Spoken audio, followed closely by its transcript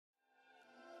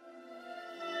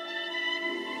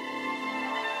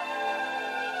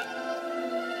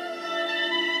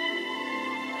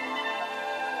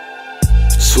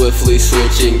swiftly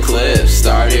switching clips.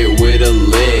 Started with a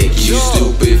lick. You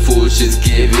stupid fools, just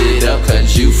give it up,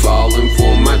 cause you falling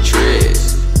for my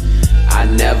tricks. I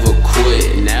never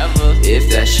quit, never.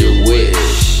 If that's your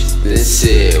wish, then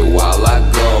sit while I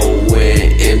go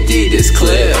and empty this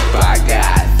clip. I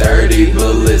got 30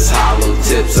 bullets, hollow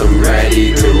tips, I'm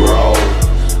ready to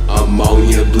roll.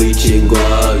 Ammonia bleaching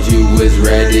gloves, you was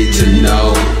ready to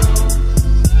know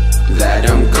that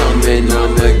I'm coming,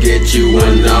 I'ma get you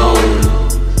unknown.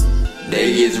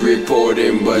 They is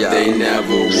reporting, but they never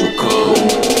will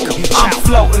come. I'm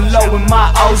floating low in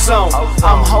my ozone.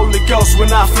 I'm Holy Ghost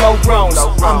when I flow groans.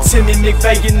 I'm Timmy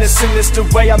McVeigh in the sinister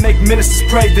way. I make ministers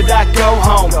pray that I go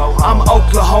home. I'm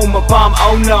Oklahoma bomb,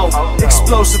 oh no.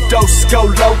 Explosive doses go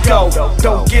loco.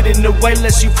 Don't get in the way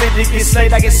unless you fit it, get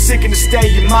slayed. I get sick and to stay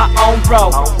in my own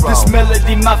bro. This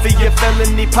melody mafia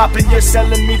felony popping. You're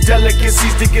selling me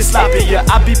delicacies to get sloppier.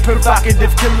 I be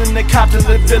provocative, killing the cop to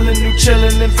the villain who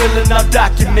chillin' and filling out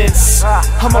documents.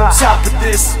 I'm on top of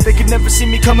this. They can never see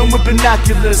me coming with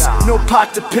binoculars. No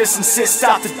pot to piss and sit,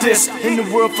 stop the diss. In the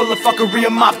world full of fuckery,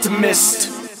 I'm optimist.